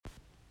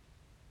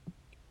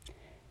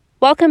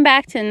Welcome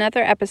back to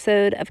another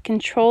episode of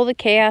Control the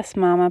Chaos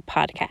Mama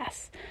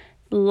podcast.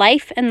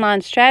 Life and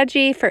launch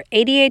strategy for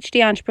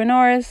ADHD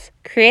entrepreneurs,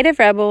 creative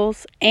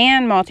rebels,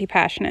 and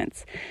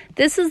multi-passionates.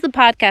 This is the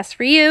podcast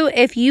for you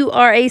if you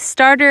are a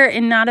starter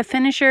and not a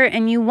finisher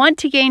and you want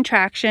to gain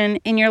traction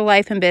in your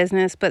life and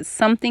business, but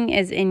something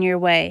is in your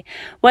way.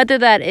 Whether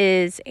that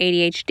is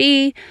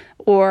ADHD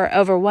or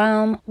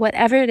overwhelm,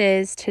 whatever it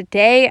is,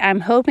 today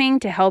I'm hoping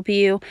to help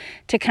you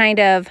to kind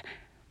of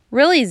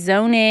really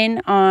zone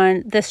in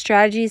on the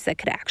strategies that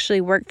could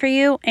actually work for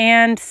you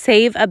and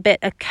save a bit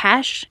of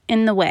cash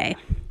in the way.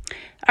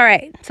 All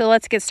right, so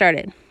let's get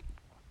started.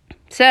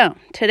 So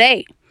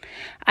today,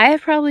 I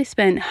have probably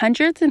spent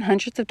hundreds and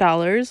hundreds of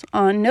dollars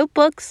on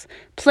notebooks,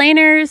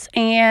 planners,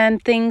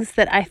 and things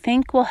that I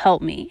think will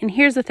help me. And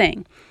here's the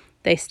thing,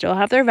 they still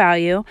have their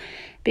value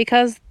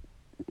because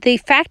the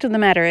fact of the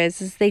matter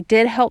is they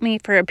did help me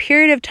for a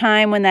period of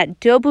time when that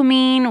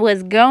dopamine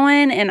was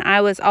going and I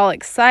was all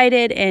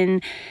excited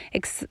and,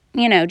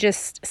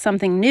 just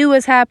something new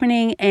was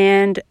happening.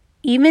 And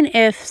even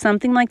if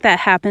something like that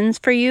happens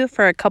for you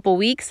for a couple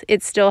weeks,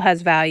 it still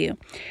has value.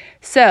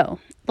 So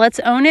let's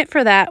own it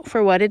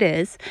for what it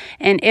is.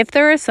 And if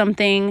there is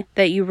something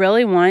that you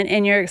really want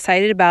and you're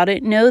excited about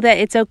it, know that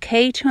it's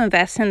okay to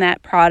invest in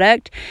that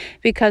product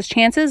because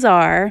chances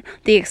are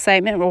the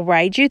excitement will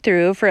ride you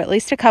through for at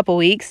least a couple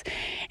weeks.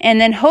 And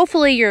then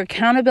hopefully your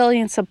accountability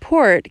and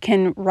support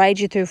can ride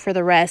you through for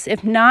the rest,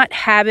 if not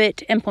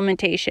habit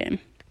implementation.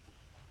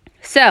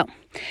 So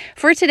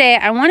for today,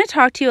 I want to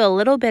talk to you a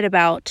little bit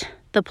about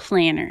the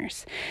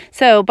planners.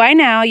 So by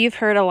now you've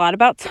heard a lot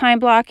about time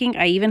blocking.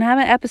 I even have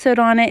an episode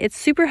on it. It's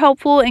super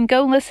helpful and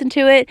go listen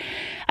to it.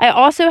 I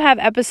also have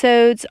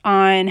episodes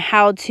on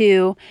how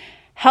to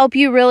help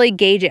you really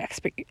gauge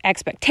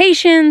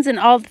expectations and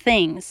all the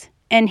things.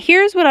 And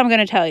here's what I'm going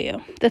to tell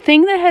you. The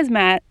thing that has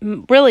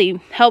really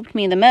helped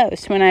me the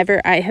most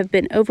whenever I have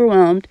been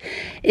overwhelmed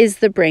is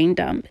the brain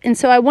dump. And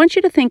so I want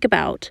you to think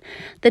about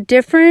the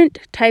different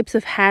types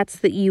of hats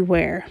that you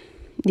wear.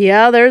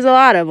 Yeah, there's a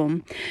lot of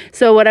them.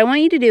 So what I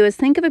want you to do is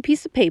think of a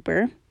piece of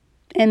paper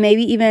and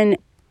maybe even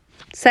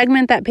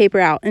segment that paper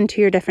out into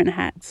your different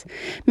hats.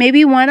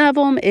 Maybe one of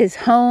them is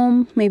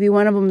home. Maybe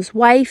one of them is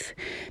wife.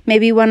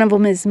 Maybe one of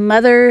them is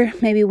mother.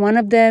 Maybe one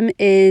of them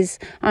is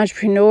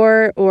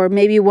entrepreneur, or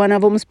maybe one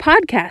of them is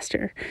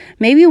podcaster.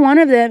 Maybe one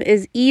of them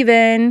is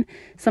even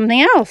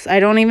something else. I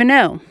don't even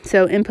know.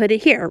 So input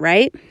it here,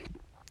 right?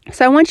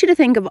 So I want you to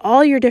think of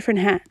all your different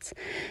hats,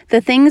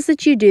 the things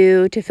that you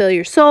do to fill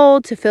your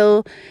soul, to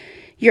fill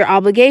your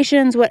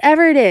obligations,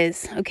 whatever it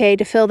is, okay,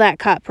 to fill that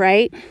cup,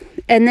 right?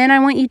 And then I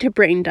want you to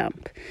brain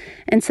dump.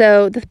 And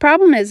so the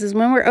problem is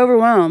when we're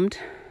overwhelmed,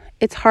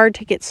 it's hard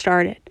to get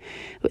started.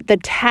 The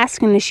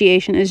task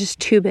initiation is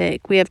just too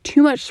big. We have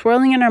too much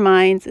swirling in our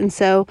minds. And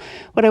so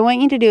what I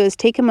want you to do is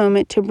take a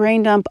moment to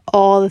brain dump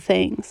all the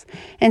things.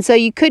 And so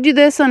you could do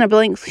this on a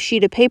blank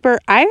sheet of paper.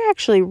 I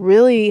actually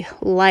really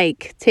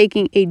like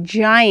taking a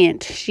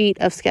giant sheet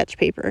of sketch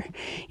paper,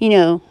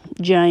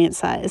 giant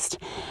sized,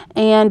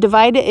 and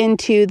divide it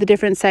into the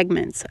different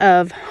segments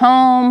of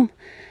home,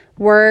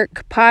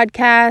 work,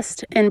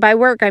 podcast, and by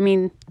work, I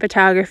mean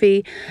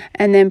photography,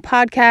 and then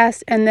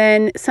podcast, and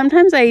then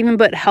sometimes I even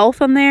put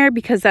health on there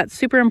because that's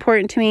super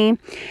important to me,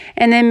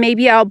 and then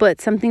maybe I'll put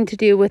something to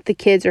do with the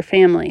kids or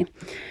family.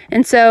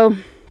 And so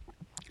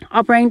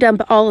I'll brain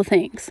dump all the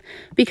things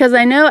because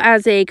I know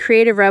as a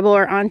creative rebel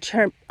or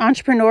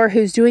entrepreneur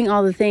who's doing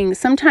all the things,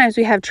 sometimes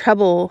we have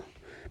trouble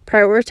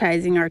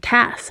prioritizing our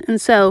tasks.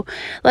 And so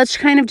let's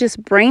kind of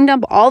just brain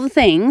dump all the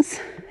things.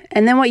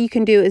 And then what you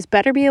can do is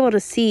better be able to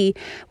see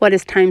what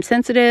is time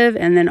sensitive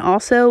and then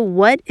also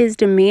what is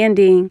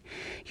demanding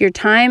your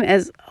time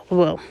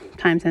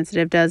time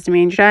sensitive does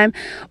demand your time,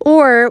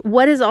 or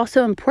what is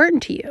also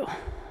important to you.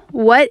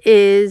 What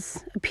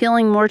is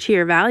appealing more to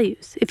your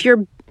values? If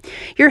your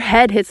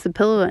head hits the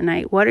pillow at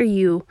night, what are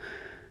you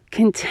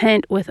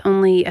content with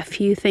only a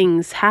few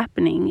things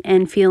happening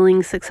and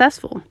feeling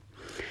successful?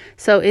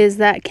 So is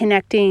that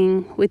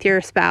connecting with your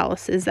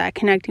spouse? Is that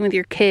connecting with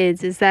your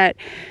kids? Is that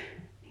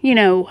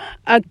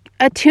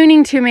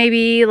attuning to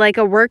maybe like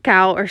a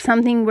workout or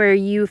something where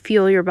you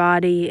feel your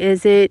body?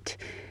 Is it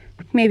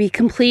maybe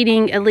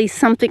completing at least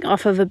something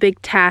off of a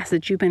big task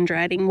that you've been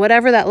dreading,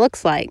 whatever that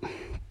looks like?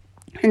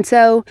 And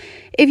so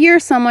if you're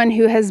someone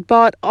who has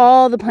bought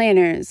all the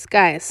planners,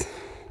 guys,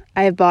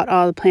 I have bought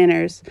all the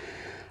planners,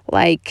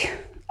 like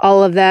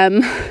all of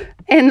them.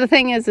 And the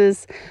thing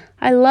is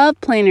I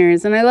love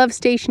planners and I love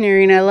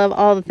stationery and I love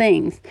all the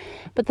things.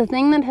 But the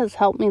thing that has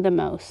helped me the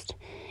most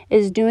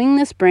is doing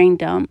this brain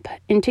dump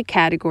into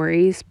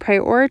categories,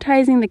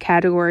 prioritizing the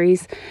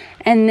categories,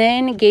 and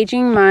then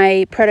gauging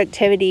my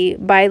productivity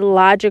by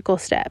logical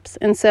steps.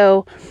 And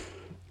so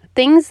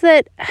things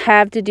that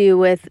have to do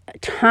with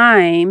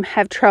time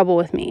have trouble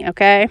with me,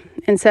 okay?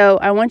 And so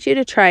I want you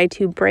to try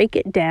to break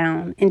it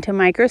down into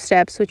micro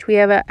steps, which we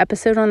have an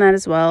episode on that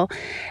as well.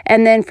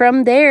 And then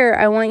from there,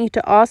 I want you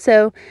to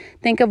also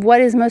think of what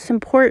is most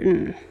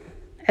important.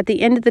 At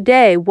the end of the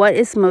day, what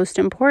is most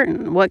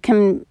important? What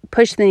can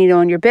push the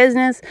needle in your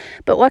business,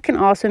 but what can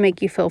also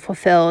make you feel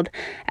fulfilled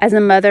as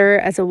a mother,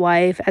 as a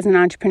wife, as an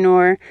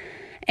entrepreneur?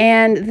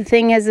 And the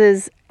thing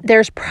is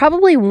there's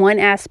probably one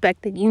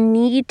aspect that you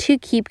need to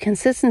keep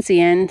consistency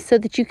in so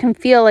that you can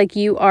feel like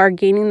you are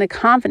gaining the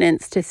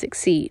confidence to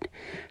succeed.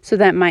 So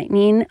that might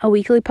mean a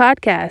weekly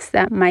podcast.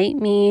 That might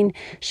mean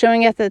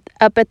showing up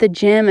at the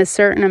gym a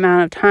certain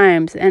amount of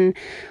times. And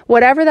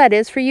whatever that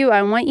is for you,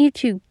 I want you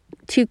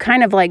to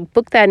kind of like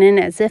book that in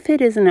as if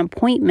it is an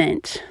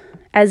appointment,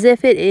 as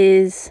if it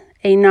is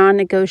a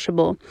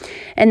non-negotiable.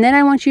 And then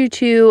I want you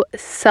to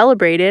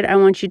celebrate it. I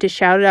want you to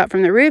shout it out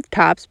from the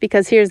rooftops,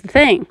 because here's the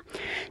thing.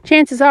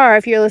 Chances are,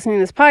 if you're listening to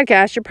this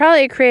podcast, you're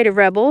probably a creative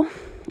rebel,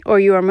 or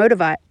you are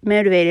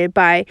motivated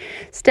by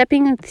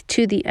stepping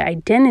to the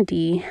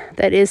identity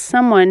that is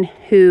someone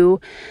who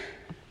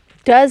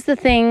does the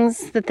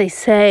things that they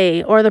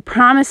say or the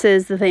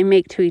promises that they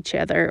make to each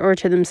other or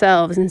to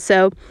themselves. And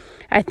so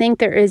I think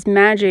there is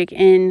magic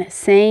in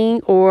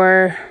saying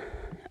or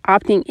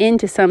opting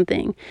into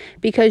something,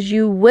 because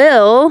you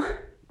will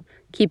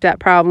keep that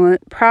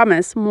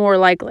promise more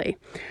likely.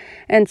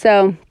 And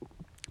so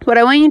what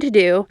I want you to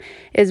do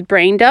is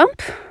brain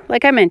dump,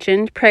 like I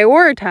mentioned,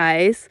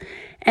 prioritize,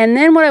 and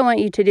then what I want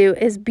you to do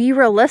is be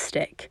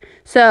realistic.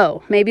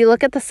 So maybe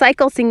look at the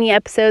cycle singing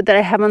episode that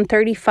I have on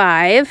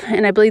 35,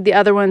 and I believe the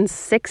other one's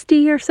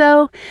 60 or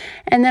so.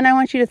 And then I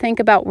want you to think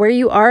about where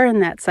you are in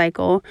that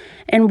cycle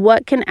and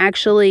what can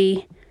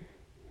actually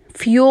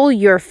fuel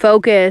your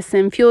focus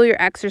and fuel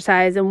your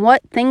exercise, and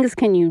what things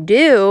can you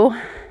do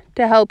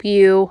to help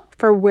you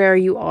for where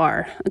you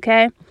are,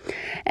 okay?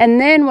 And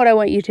then what I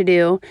want you to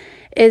do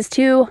is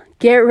to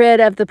get rid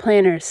of the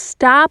planners.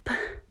 Stop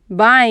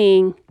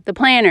buying the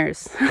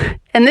planners.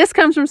 And this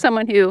comes from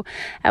someone who,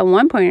 at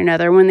one point or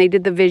another, when they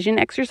did the vision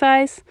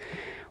exercise,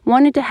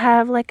 wanted to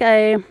have like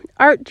a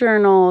art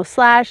journal /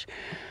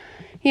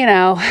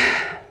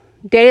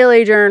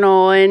 daily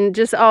journal and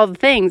just all the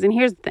things. And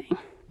here's the thing.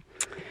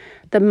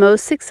 The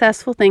most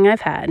successful thing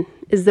I've had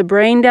is the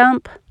brain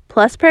dump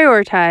plus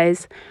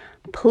prioritize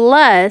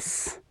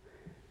plus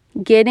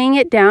getting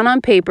it down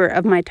on paper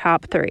of my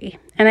top 3.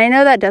 And I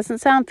know that doesn't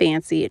sound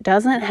fancy. It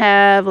doesn't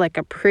have like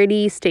a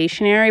pretty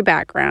stationary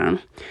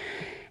background.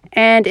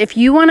 And if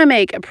you want to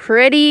make a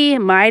pretty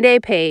My Day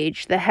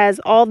page that has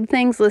all the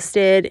things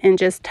listed and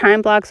just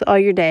time blocks all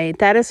your day,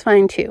 that is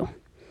fine too.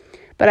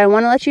 But I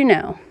want to let you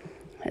know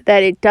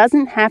that it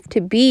doesn't have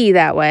to be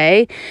that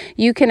way.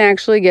 You can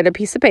actually get a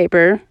piece of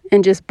paper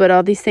and just put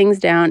all these things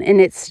down,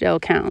 and it still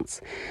counts.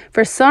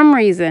 For some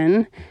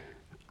reason,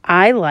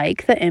 I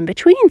like the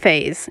in-between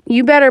phase.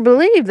 You better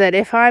believe that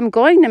if I'm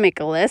going to make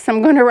a list,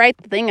 I'm going to write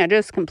the thing I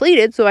just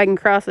completed so I can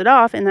cross it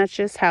off, and that's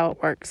just how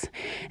it works.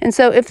 And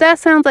so if that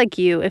sounds like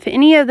you, if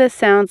any of this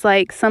sounds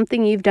like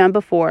something you've done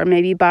before,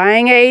 maybe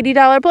buying an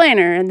 $80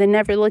 planner and then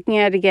never looking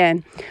at it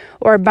again,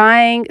 or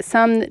buying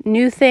some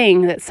new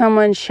thing that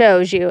someone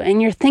shows you, and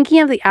you're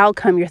thinking of the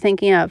outcome, you're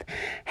thinking of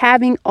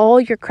having all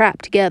your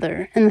crap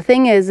together. And the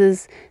thing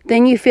is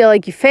then you feel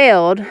like you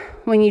failed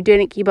when you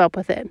didn't keep up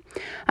with it.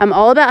 I'm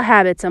all about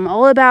habits. I'm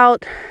all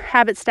about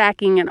habit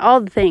stacking and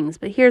all the things.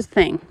 But here's the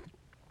thing.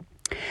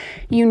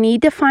 You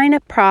need to find a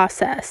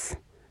process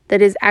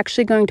that is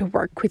actually going to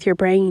work with your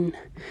brain.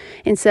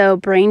 And so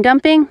brain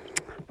dumping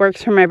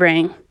works for my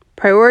brain.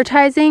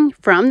 Prioritizing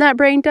from that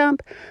brain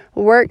dump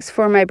works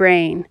for my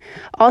brain.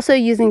 Also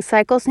using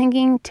cycle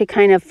syncing to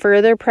kind of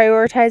further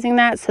prioritizing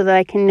that so that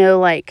I can know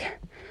like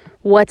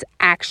what's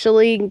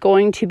actually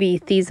going to be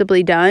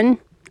feasibly done,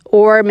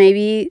 or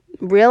maybe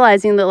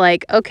realizing that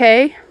like,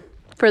 okay,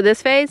 for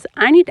this phase,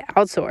 I need to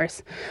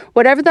outsource.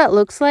 Whatever that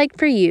looks like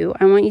for you,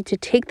 I want you to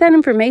take that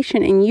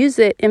information and use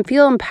it and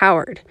feel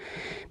empowered.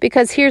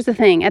 Because here's the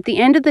thing, at the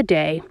end of the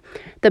day,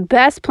 the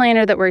best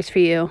planner that works for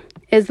you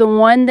is the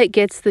one that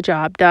gets the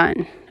job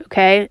done,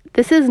 okay?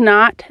 This is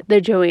not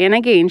the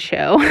Joanna Gaines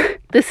show.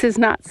 This is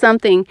not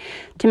something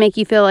to make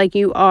you feel like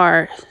you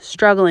are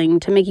struggling,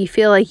 to make you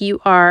feel like you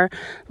are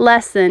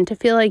less than, to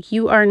feel like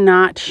you are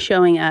not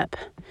showing up.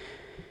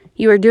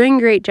 You are doing a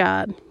great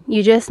job.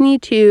 You just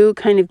need to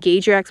kind of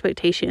gauge your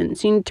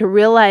expectations. You need to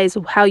realize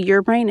how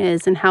your brain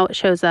is and how it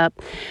shows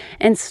up,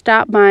 and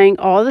stop buying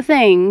all the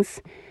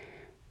things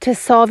to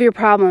solve your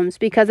problems,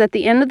 because at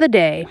the end of the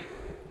day,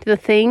 the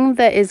thing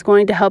that is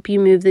going to help you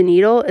move the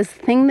needle is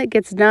the thing that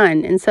gets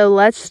done. And so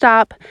let's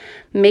stop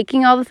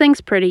making all the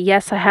things pretty.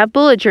 Yes, I have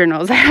bullet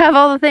journals. I have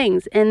all the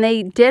things. And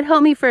they did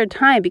help me for a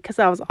time because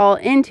I was all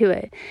into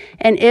it.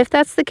 And if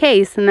that's the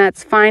case, then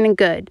that's fine and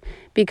good.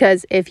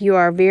 Because if you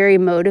are very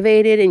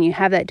motivated and you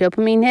have that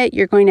dopamine hit,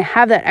 you're going to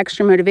have that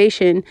extra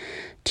motivation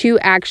to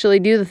actually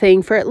do the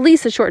thing for at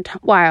least a short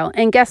while.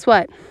 And guess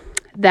what?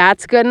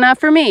 That's good enough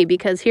for me,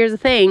 because here's the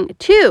thing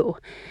too.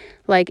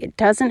 Like, it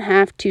doesn't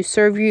have to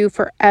serve you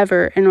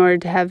forever in order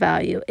to have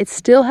value. It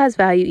still has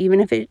value even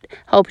if it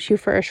helps you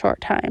for a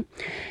short time.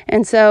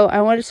 And so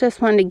I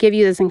just wanted to give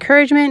you this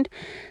encouragement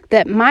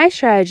that my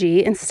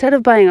strategy, instead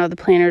of buying all the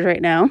planners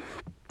right now,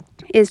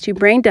 is to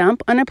brain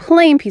dump on a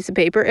plain piece of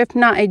paper, if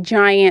not a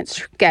giant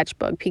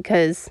sketchbook,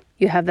 because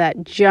you have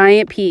that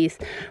giant piece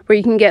where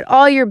you can get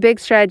all your big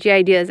strategy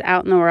ideas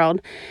out in the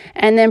world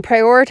and then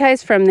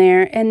prioritize from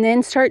there and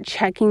then start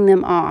checking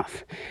them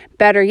off.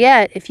 Better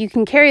yet, if you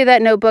can carry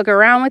that notebook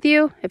around with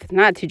you, if it's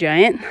not too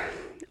giant,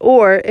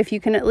 or if you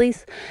can at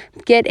least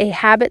get a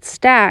habit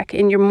stack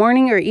in your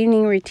morning or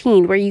evening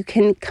routine where you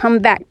can come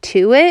back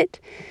to it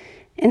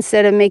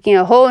instead of making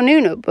a whole new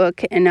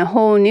notebook and a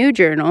whole new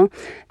journal,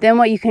 then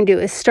what you can do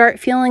is start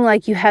feeling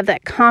like you have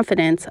that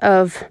confidence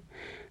of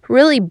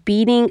really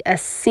beating a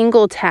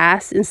single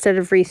task instead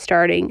of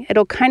restarting.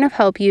 It'll kind of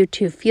help you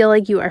to feel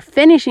like you are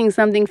finishing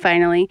something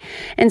finally.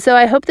 And so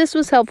I hope this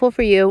was helpful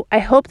for you. I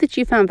hope that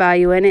you found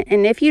value in it.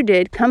 And if you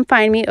did, come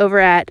find me over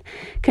at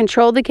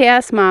Control the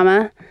Chaos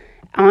Mama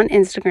on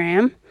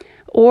Instagram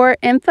or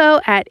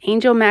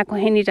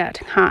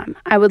info@angelmcilhenny.com.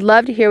 I would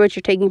love to hear what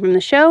you're taking from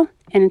the show.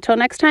 And until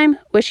next time,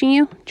 wishing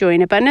you joy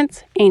and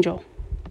abundance, Angel.